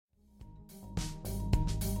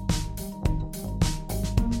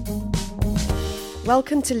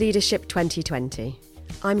Welcome to Leadership 2020.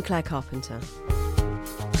 I'm Claire Carpenter.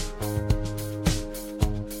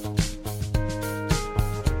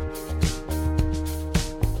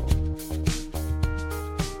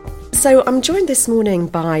 So I'm joined this morning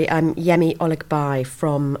by Yemi Olagbai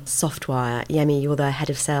from Softwire. Yemi, you're the head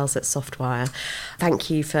of sales at Softwire. Thank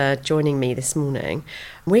you for joining me this morning.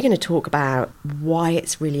 We're going to talk about why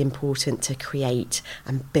it's really important to create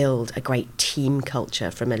and build a great team culture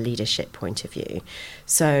from a leadership point of view.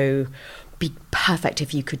 So be perfect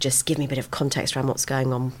if you could just give me a bit of context around what's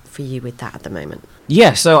going on for you with that at the moment.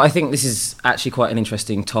 Yeah, so I think this is actually quite an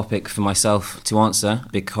interesting topic for myself to answer,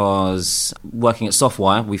 because working at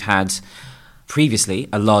Softwire, we've had previously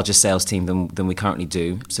a larger sales team than we currently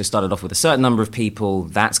do. So started off with a certain number of people.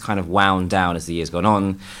 That's kind of wound down as the year's gone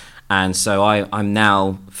on. And so I'm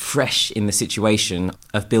now fresh in the situation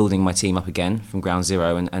of building my team up again from ground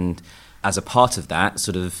zero. And as a part of that,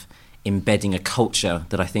 sort of embedding a culture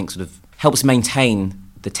that I think sort of helps maintain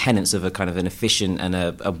the tenets of a kind of an efficient and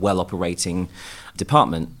a well-operating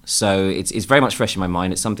department. So it's very much fresh in my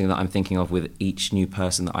mind. It's something that I'm thinking of with each new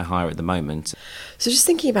person that I hire at the moment. So just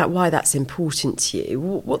thinking about why that's important to you,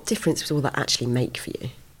 what difference will that actually make for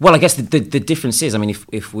you? Well, I guess the difference is, I mean,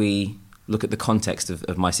 if we look at the context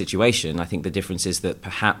of my situation, I think the difference is that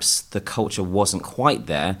perhaps the culture wasn't quite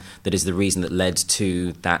there. That is the reason that led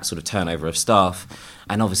to that sort of turnover of staff.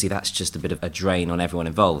 And obviously that's just a bit of a drain on everyone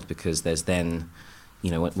involved, because there's then,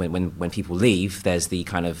 you know, when people leave, there's the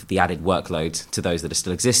kind of the added workload to those that are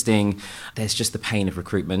still existing. There's just the pain of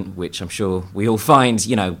recruitment, which I'm sure we all find,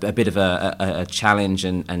 you know, a bit of a challenge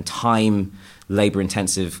and time,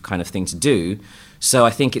 labour-intensive kind of thing to do. So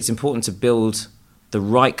I think it's important to build the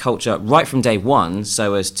right culture right from day one,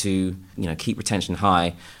 so as to, you know, keep retention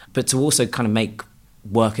high, but to also kind of make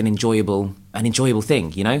work an enjoyable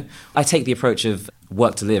thing, you know? I take the approach of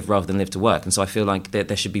work to live rather than live to work, and so I feel like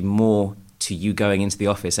there should be more to you going into the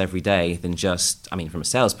office every day than just, I mean, from a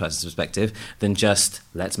salesperson's perspective, than just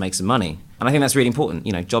let's make some money. And I think that's really important,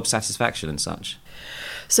 you know, job satisfaction and such.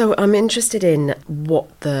 So I'm interested in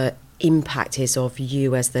what the impact is of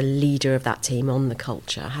you as the leader of that team on the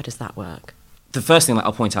culture. How does that work? The first thing that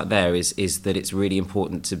I'll point out there is that it's really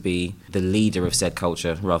important to be the leader of said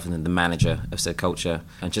culture rather than the manager of said culture,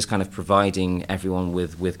 and just kind of providing everyone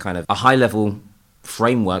with kind of a high-level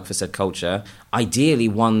framework for said culture, ideally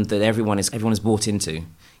one that everyone is bought into.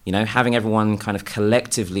 You know, having everyone kind of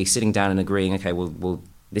collectively sitting down and agreeing, okay, well,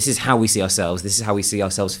 this is how we see ourselves, this is how we see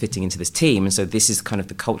ourselves fitting into this team, and so this is kind of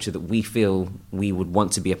the culture that we feel we would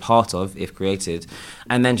want to be a part of if created,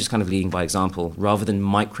 and then just kind of leading by example rather than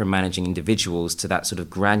micromanaging individuals to that sort of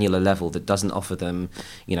granular level that doesn't offer them,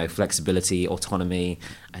 you know, flexibility, autonomy,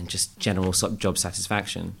 and just general job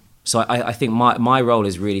satisfaction. So I think my role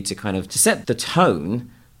is really to kind of to set the tone,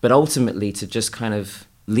 but ultimately to just kind of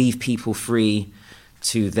leave people free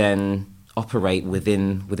to then operate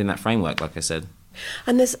within that framework, like I said.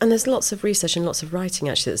 And there's lots of research and lots of writing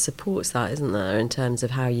actually that supports that, isn't there, in terms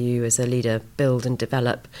of how you as a leader build and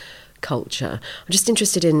develop culture. I'm just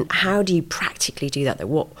interested in how do you practically do that?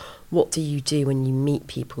 What do you do when you meet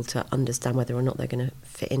people to understand whether or not they're going to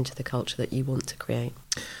fit into the culture that you want to create?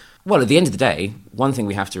 Well, at the end of the day, one thing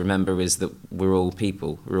we have to remember is that we're all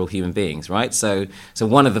people, we're all human beings, right? So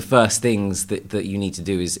one of the first things that you need to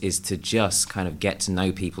do is to just kind of get to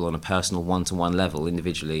know people on a personal one-to-one level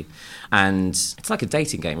individually. And it's like a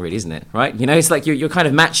dating game, really, isn't it, right? You know, it's like you're kind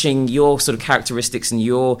of matching your sort of characteristics and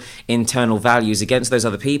your internal values against those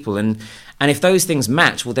other people. And if those things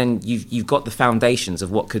match, well, then you've got the foundations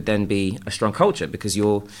of what could then be a strong culture, because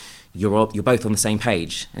you're both on the same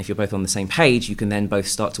page. And if you're both on the same page, you can then both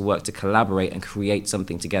start to work to collaborate and create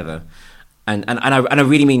something together. And I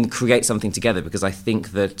really mean create something together, because I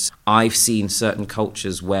think that I've seen certain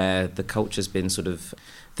cultures where the culture's been sort of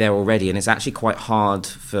there already, and it's actually quite hard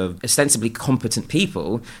for ostensibly competent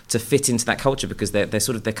people to fit into that culture, because they're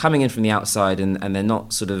coming in from the outside and they're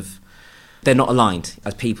not aligned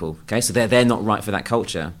as people, okay? So they're not right for that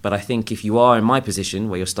culture. But I think if you are in my position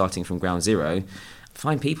where you're starting from ground zero,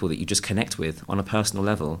 find people that you just connect with on a personal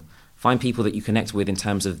level. Find people that you connect with in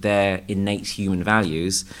terms of their innate human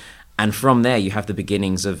values. And from there, you have the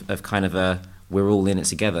beginnings of kind of a we're all in it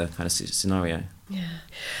together kind of scenario. Yeah.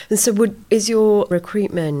 And so is your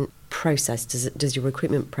recruitment process, does your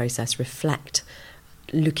recruitment process reflect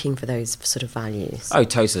looking for those sort of values? Oh,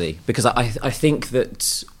 totally. Because I think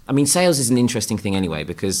that, I mean, sales is an interesting thing anyway,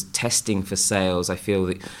 because testing for sales, I feel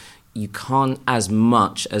that you can't, as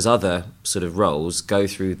much as other sort of roles, go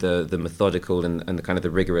through the methodical and the kind of the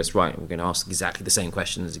rigorous, right, we're going to ask exactly the same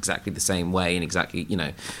questions, exactly the same way, and exactly,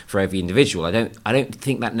 for every individual. I don't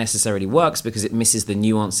think that necessarily works, because it misses the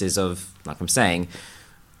nuances of, like I'm saying,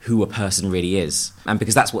 who a person really is. And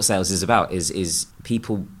because that's what sales is about, is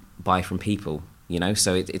people buy from people,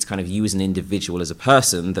 so it's kind of you as an individual, as a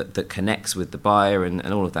person that connects with the buyer and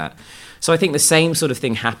all of that. So I think the same sort of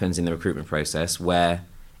thing happens in the recruitment process, where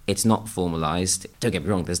it's not formalized. Don't get me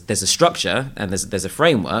wrong, there's a structure and there's a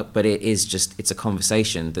framework, but it's a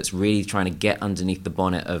conversation that's really trying to get underneath the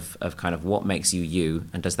bonnet of kind of what makes you you,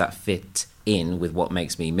 and does that fit in with what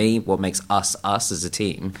makes me, what makes us as a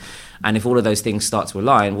team. And if all of those things start to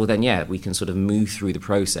align, well then we can sort of move through the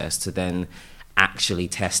process to then actually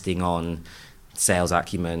testing on sales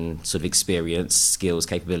acumen, sort of experience, skills,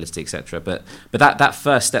 capability, etc. But that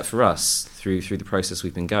first step for us through the process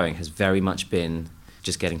we've been going has very much been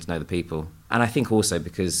just getting to know the people. And I think also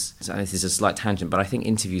because, this is a slight tangent, but I think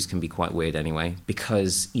interviews can be quite weird anyway,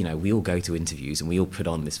 because, we all go to interviews and we all put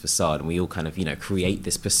on this facade and we all kind of, create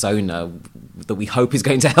this persona that we hope is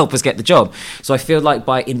going to help us get the job. So I feel like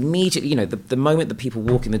by immediately, the moment that people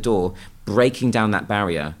walk in the door, breaking down that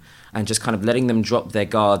barrier and just kind of letting them drop their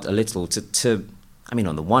guard a little to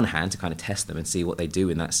on the one hand, to kind of test them and see what they do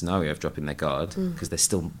in that scenario of dropping their guard, because there's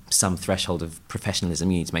still some threshold of professionalism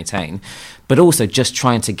you need to maintain, but also just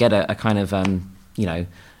trying to get a kind of, no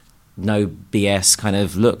BS kind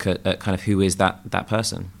of look at kind of who is that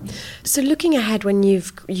person. So looking ahead, when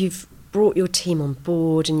you've brought your team on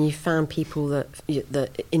board and you found people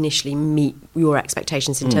that initially meet your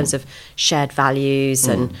expectations in terms of shared values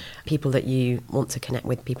and people that you want to connect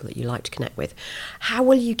with, people that you like to connect with, how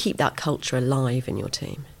will you keep that culture alive in your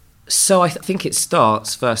team? So I think it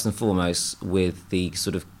starts first and foremost with the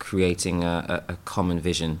sort of creating a common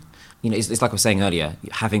vision. It's like I was saying earlier,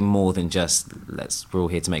 having more than just we're all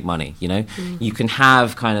here to make money, You can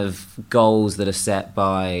have kind of goals that are set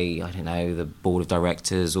by, I don't know, the board of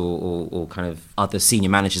directors or kind of other senior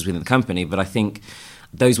managers within the company, but I think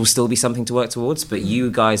those will still be something to work towards. But you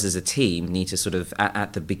guys as a team need to sort of,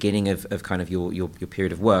 at the beginning of kind of your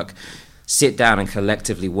period of work, sit down and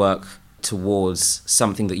collectively work towards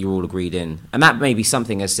something that you're all agreed in. And that may be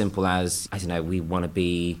something as simple as, I don't know, we want to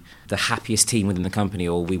be the happiest team within the company,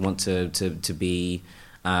 or we want to be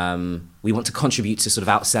we want to contribute to sort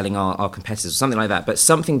of outselling our competitors or something like that, but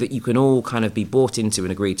something that you can all kind of be bought into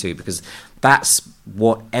and agree to, because that's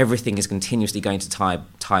what everything is continuously going to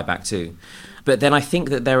tie back to. But then I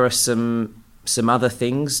think that there are some other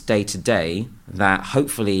things day to day that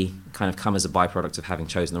hopefully kind of come as a byproduct of having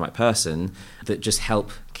chosen the right person, that just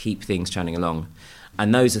help keep things churning along.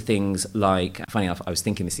 And those are things like, funny enough, I was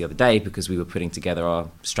thinking this the other day because we were putting together our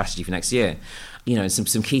strategy for next year.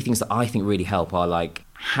 Some key things that I think really help are like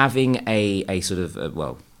having a sort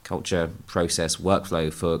of, culture, process,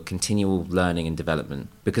 workflow for continual learning and development.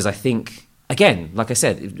 Because I think, again, like I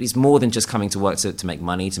said, it's more than just coming to work to make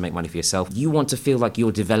money for yourself. You want to feel like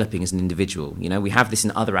you're developing as an individual. We have this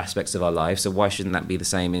in other aspects of our lives, so why shouldn't that be the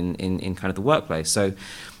same in kind of the workplace? So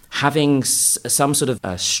having some sort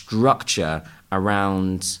of structure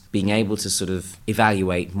around being able to sort of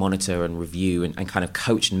evaluate, monitor and review and kind of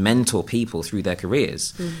coach and mentor people through their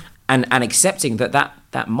careers, and accepting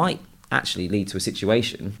that might actually lead to a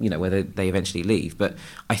situation, where they eventually leave. But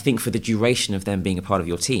I think for the duration of them being a part of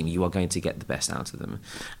your team, you are going to get the best out of them,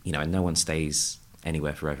 and no one stays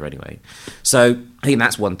anywhere forever anyway. So I think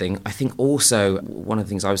that's one thing. I think also one of the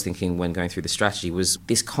things I was thinking when going through the strategy was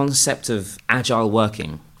this concept of agile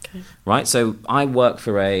working, right? So I work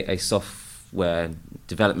for a software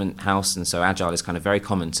development house, and so agile is kind of very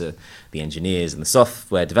common to the engineers and the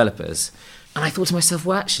software developers. And I thought to myself,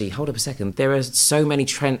 well, actually, hold up a second. There are so many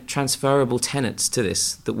transferable tenets to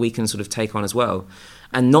this that we can sort of take on as well.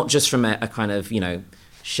 And not just from a kind of,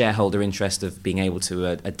 shareholder interest of being able to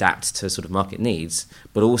adapt to sort of market needs,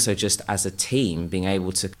 but also just as a team being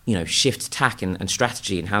able to, shift tack and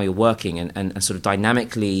strategy and how you're working and sort of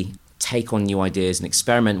dynamically take on new ideas and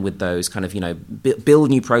experiment with those, kind of, build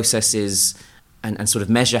new processes and sort of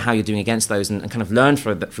measure how you're doing against those and kind of learn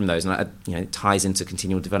from those. And it ties into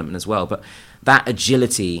continual development as well. But that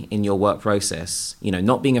agility in your work process,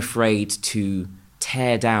 not being afraid to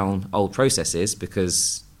tear down old processes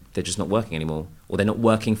because they're just not working anymore, or they're not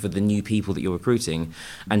working for the new people that you're recruiting,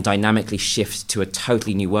 and dynamically shift to a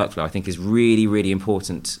totally new workflow, I think is really, really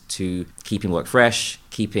important to keeping work fresh,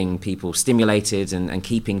 keeping people stimulated and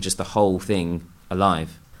keeping just the whole thing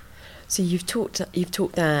alive. So you've talked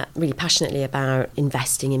there really passionately about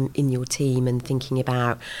investing in your team and thinking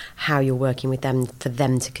about how you're working with them for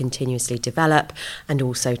them to continuously develop and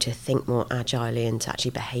also to think more agilely and to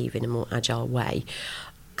actually behave in a more agile way.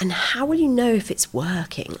 And how will you know if it's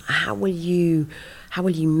working? How will you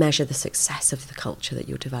measure the success of the culture that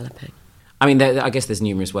you're developing? I mean, I guess there's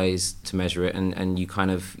numerous ways to measure it, and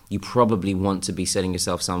you probably want to be setting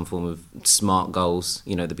yourself some form of SMART goals,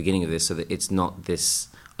 at the beginning of this, so that it's not this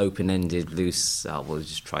open-ended, loose, we'll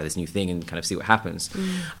just try this new thing and kind of see what happens.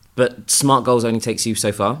 But SMART goals only takes you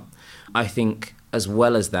so far. I think, as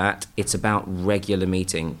well as that, it's about regular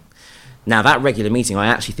meeting. Now, that regular meeting, I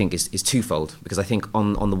actually think is twofold, because I think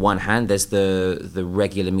on the one hand, there's the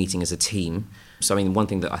regular meeting as a team. So, I mean, one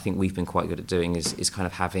thing that I think we've been quite good at doing is kind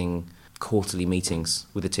of having quarterly meetings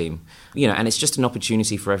with the team, and it's just an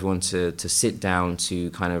opportunity for everyone to sit down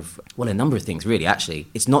to kind of, a number of things really, actually.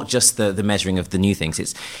 It's not just the measuring of the new things,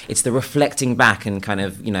 it's the reflecting back and kind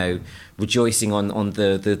of, rejoicing on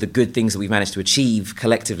the good things that we've managed to achieve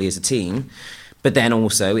collectively as a team. But then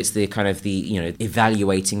also it's the kind of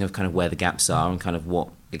evaluating of kind of where the gaps are and kind of what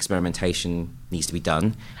experimentation needs to be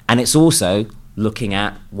done. And it's also looking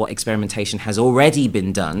at what experimentation has already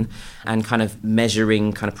been done and kind of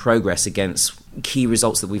measuring kind of progress against key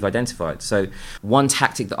results that we've identified. So one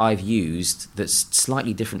tactic that I've used that's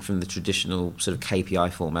slightly different from the traditional sort of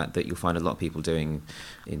KPI format that you'll find a lot of people doing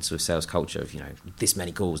in sort of sales culture of, this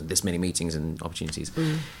many calls and this many meetings and opportunities,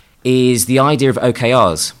 is the idea of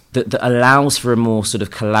OKRs that allows for a more sort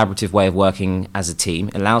of collaborative way of working as a team.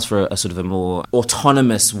 It allows for a sort of a more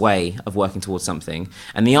autonomous way of working towards something.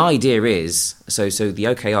 And the idea is, so the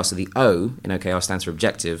OKR, so the O in OKR stands for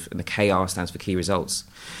objective and the KR stands for key results.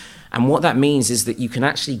 And what that means is that you can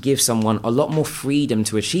actually give someone a lot more freedom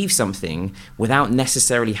to achieve something without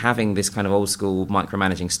necessarily having this kind of old school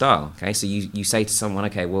micromanaging style. Okay, so you say to someone,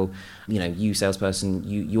 okay, well, you salesperson,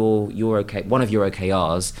 you're okay. One of your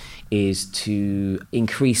OKRs is to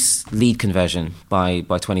increase lead conversion by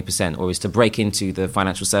 20%, or is to break into the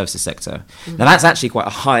financial services sector. Now that's actually quite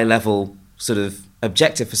a high level sort of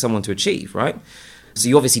objective for someone to achieve, right? So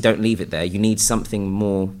you obviously don't leave it there. You need something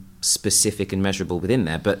more specific and measurable within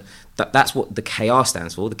there, but that's what the KR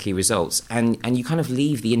stands for, the key results, and you kind of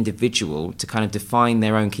leave the individual to kind of define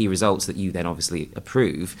their own key results that you then obviously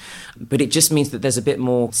approve. But it just means that there's a bit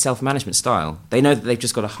more self-management style. They know that they've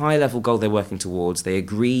just got a high level goal they're working towards. They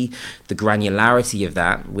agree the granularity of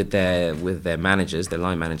that with their managers, their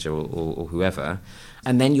line manager or whoever,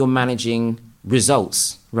 and then you're managing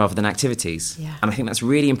results rather than activities. And I think that's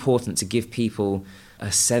really important to give people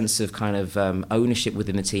a sense of kind of ownership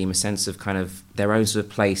within the team, a sense of kind of their own sort of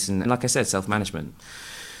place, and like I said, self-management.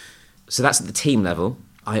 So that's at the team level.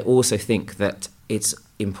 I also think that it's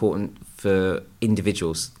important for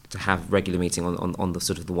individuals to have regular meeting on the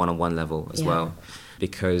sort of the one-on-one level as well,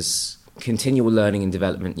 because continual learning and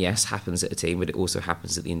development, yes, happens at a team, but it also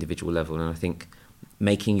happens at the individual level. And I think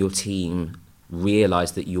making your team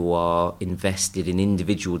realise that you are invested in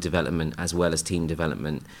individual development as well as team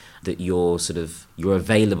development, that you're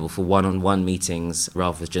available for one-on-one meetings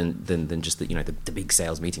rather than just the big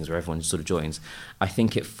sales meetings where everyone sort of joins. I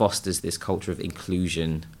think it fosters this culture of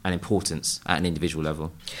inclusion and importance at an individual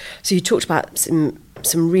level. So you talked about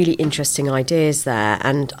some really interesting ideas there,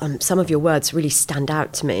 and some of your words really stand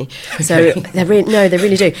out to me. So they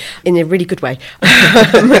really do, in a really good way.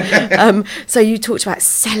 So you talked about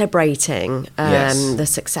celebrating the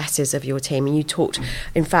successes of your team, and you talked,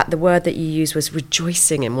 in fact, the word that you used was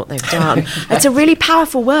rejoicing in what they've done. It's a really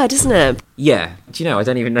powerful word, isn't it? Yeah. Do you know, I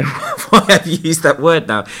don't even know why I've used that word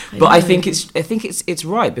now. But I think it's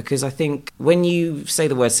right, because I think when you say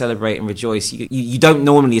the word celebrate and rejoice, you don't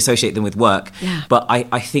normally associate them with work. Yeah. But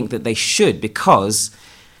I think that they should, because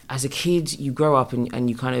as a kid you grow up and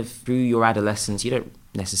you kind of, through your adolescence, you don't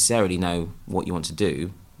necessarily know what you want to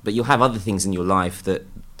do, but you'll have other things in your life that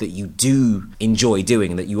you do enjoy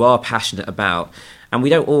doing, that you are passionate about. And we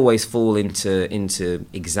don't always fall into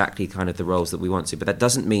exactly kind of the roles that we want to, but that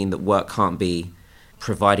doesn't mean that work can't be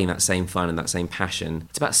providing that same fun and that same passion.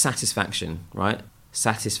 It's about satisfaction, right?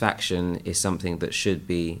 Satisfaction is something that should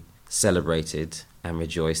be celebrated and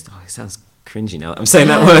rejoiced. Oh, it sounds cringy now I'm saying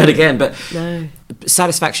that word again, but no.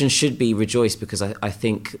 Satisfaction should be rejoiced, because I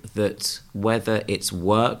think that whether it's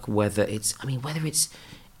work, whether it's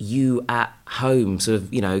you at home sort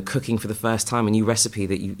of, cooking for the first time a new recipe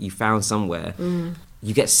that you found somewhere,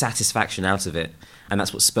 you get satisfaction out of it, and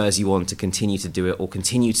that's what spurs you on to continue to do it, or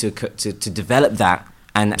continue to develop that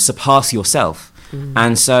and surpass yourself.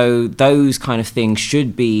 And so those kind of things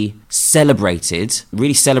should be celebrated,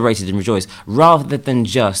 really celebrated and rejoiced, rather than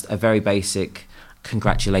just a very basic,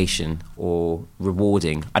 congratulation or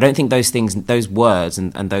rewarding. I don't think those things, those words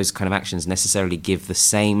and those kind of actions necessarily give the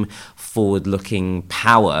same forward-looking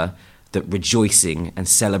power that rejoicing and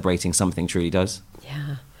celebrating something truly does.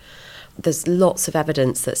 Yeah. There's lots of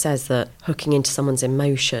evidence that says that hooking into someone's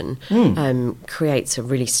emotion creates a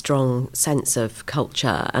really strong sense of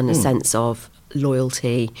culture and a sense of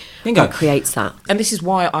loyalty. Bingo. That creates that. And this is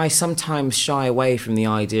why I sometimes shy away from the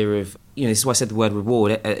idea of, this is why I said the word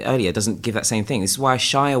reward earlier, it doesn't give that same thing. This is why I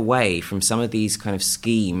shy away from some of these kind of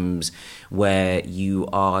schemes where you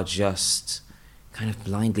are just kind of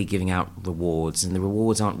blindly giving out rewards, and the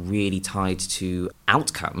rewards aren't really tied to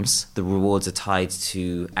outcomes. The rewards are tied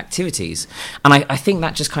to activities. And I think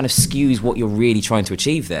that just kind of skews what you're really trying to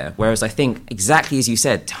achieve there. Whereas I think, exactly as you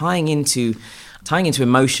said, tying into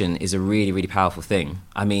emotion is a really, really powerful thing.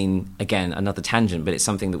 I mean, again, another tangent, but it's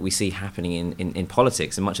something that we see happening in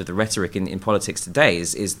politics, and much of the rhetoric in politics today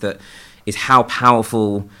is how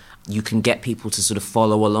powerful you can get people to sort of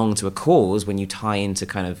follow along to a cause when you tie into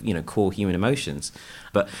kind of, core human emotions.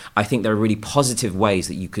 But I think there are really positive ways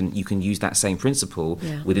that you can use that same principle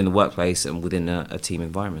within the workplace and within a team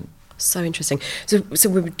environment. So interesting. So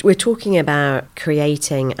we're talking about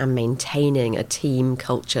creating and maintaining a team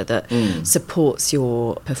culture that supports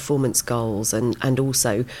your performance goals and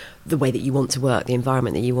also the way that you want to work, the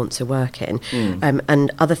environment that you want to work in.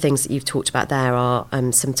 And other things that you've talked about there are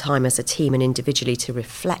some time as a team and individually to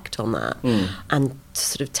reflect on that and to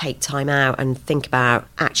sort of take time out and think about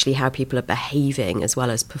actually how people are behaving as well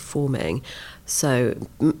as performing. So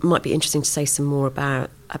might be interesting to say some more about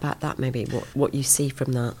that, maybe what you see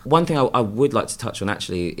from that. One thing I would like to touch on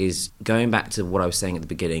actually is going back to what I was saying at the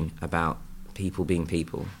beginning about people being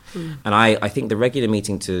people. And I think the regular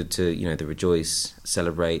meeting to the rejoice,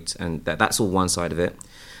 celebrate, and that's all one side of it.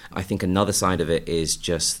 I think another side of it is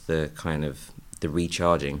just the kind of the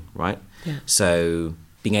recharging, right? Yeah. So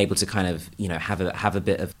being able to kind of have a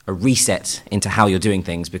bit of a reset into how you're doing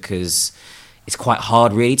things, because it's quite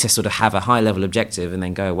hard really to sort of have a high level objective and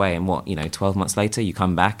then go away and 12 months later you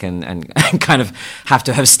come back and kind of have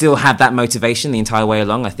to have still had that motivation the entire way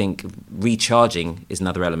along. I think recharging is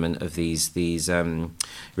another element of these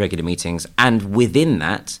regular meetings, and within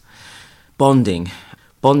that, bonding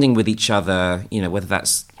with each other, whether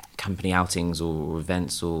that's company outings or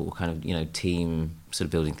events or kind of team sort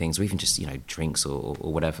of building things, or even just drinks or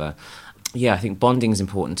whatever. I think bonding is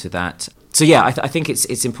important to that. So I think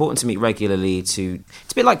it's important to meet regularly. It's a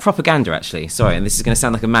bit like propaganda, actually. Sorry, and this is going to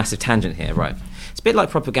sound like a massive tangent here, right? It's a bit like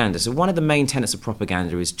propaganda. So one of the main tenets of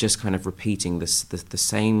propaganda is just kind of repeating the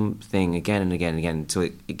same thing again and again and again until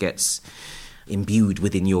it gets imbued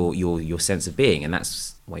within your sense of being, and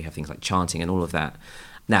that's why you have things like chanting and all of that.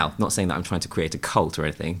 Now, not saying that I'm trying to create a cult or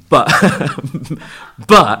anything, but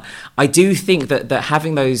I do think that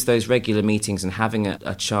having those regular meetings and having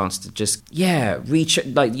a chance to just you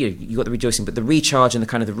got the rejoicing, but the recharge and the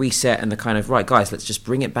kind of the reset and the kind of, right, guys, let's just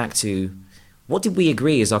bring it back to what did we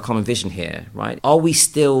agree is our common vision here, right? Are we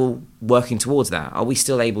still working towards that? Are we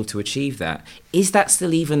still able to achieve that? Is that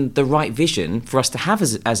still even the right vision for us to have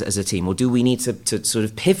as a team? Or do we need to sort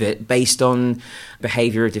of pivot based on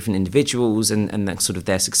behaviour of different individuals and that sort of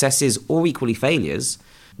their successes or equally failures?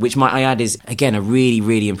 Which, might I add, is, again, a really,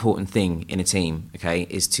 really important thing in a team, okay,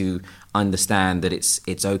 is to understand that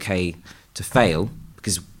it's okay to fail.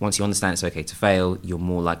 Because once you understand it's okay to fail, you're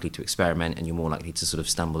more likely to experiment and you're more likely to sort of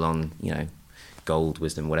stumble on, gold,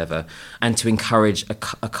 wisdom, whatever, and to encourage a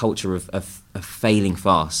culture of failing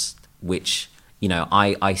fast, which,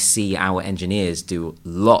 I see our engineers do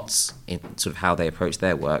lots in sort of how they approach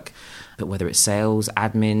their work. But whether it's sales,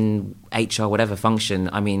 admin, HR, whatever function,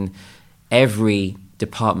 I mean, every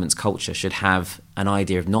department's culture should have an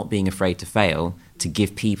idea of not being afraid to fail, to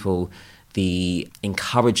give people the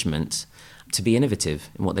encouragement to be innovative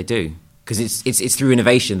in what they do. Because it's through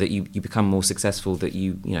innovation that you become more successful, that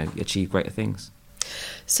you achieve greater things.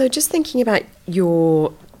 So just thinking about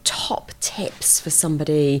your top tips for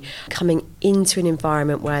somebody coming into an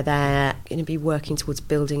environment where they're going to be working towards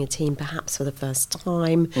building a team perhaps for the first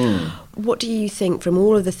time, what do you think from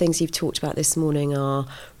all of the things you've talked about this morning are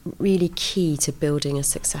really key to building a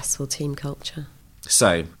successful team culture?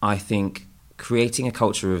 So I think creating a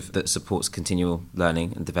culture that supports continual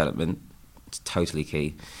learning and development is totally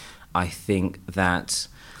key. I think that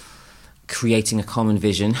creating a common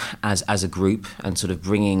vision as a group and sort of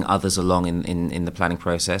bringing others along in the planning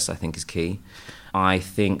process, I think, is key. I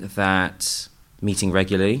think that meeting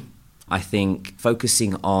regularly, I think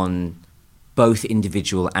focusing on both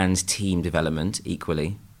individual and team development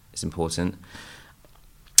equally is important.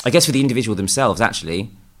 I guess for the individual themselves,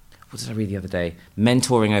 actually, what did I read the other day?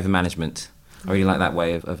 Mentoring over management. I really like that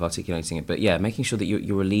way of articulating it. But yeah, making sure that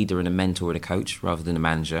you're a leader and a mentor and a coach rather than a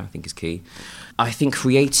manager, I think is key. I think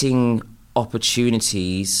creating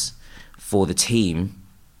opportunities for the team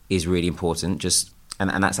is really important,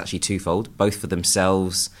 and that's actually twofold, both for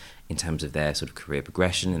themselves in terms of their sort of career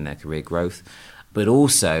progression and their career growth, but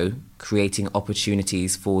also creating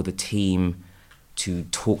opportunities for the team to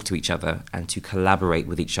talk to each other and to collaborate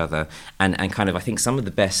with each other. And kind of, I think some of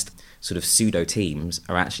the best sort of pseudo teams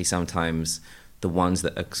are actually sometimes the ones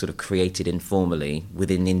that are sort of created informally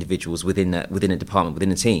within individuals, within a department,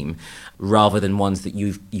 within a team, rather than ones that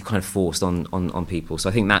you kind of forced on people. So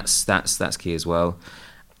I think that's key as well.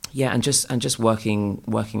 Yeah, and just working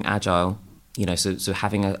agile, so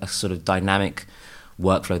having a sort of dynamic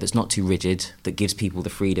workflow that's not too rigid, that gives people the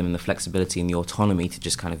freedom and the flexibility and the autonomy to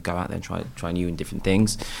just kind of go out there and try new and different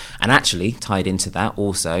things. And actually tied into that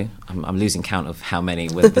also, I'm losing count of how many,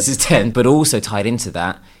 whether this is 10, but also tied into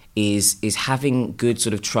that is having good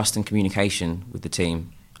sort of trust and communication with the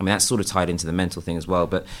team. I mean, that's sort of tied into the mental thing as well,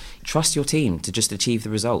 but trust your team to just achieve the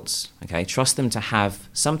results, okay? Trust them to have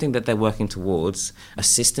something that they're working towards, a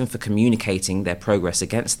system for communicating their progress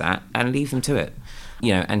against that, and leave them to it,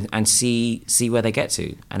 and see where they get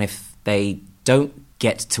to. And if they don't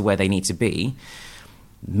get to where they need to be,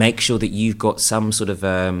 make sure that you've got some sort of,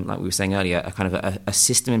 like we were saying earlier, a kind of a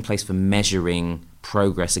system in place for measuring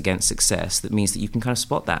progress against success. That means that you can kind of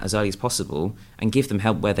spot that as early as possible and give them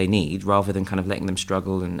help where they need, rather than kind of letting them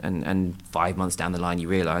struggle and 5 months down the line you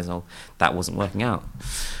realise, that wasn't working out.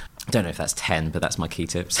 I don't know if that's 10, but that's my key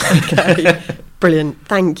tips. Okay, brilliant.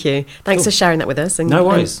 Thank you. Thanks for sharing that with us. And, no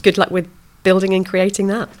worries. And good luck with building and creating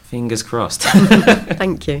that. Fingers crossed.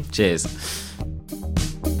 Thank you. Cheers.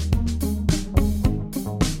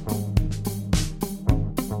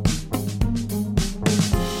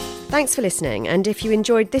 Thanks for listening, and if you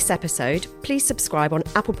enjoyed this episode, please subscribe on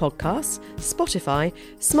Apple Podcasts, Spotify,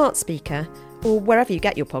 Smart Speaker, or wherever you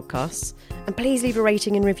get your podcasts, and please leave a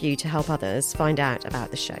rating and review to help others find out about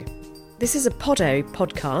the show. This is a Podo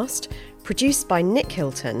podcast produced by Nick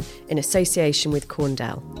Hilton in association with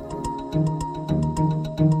Corndell.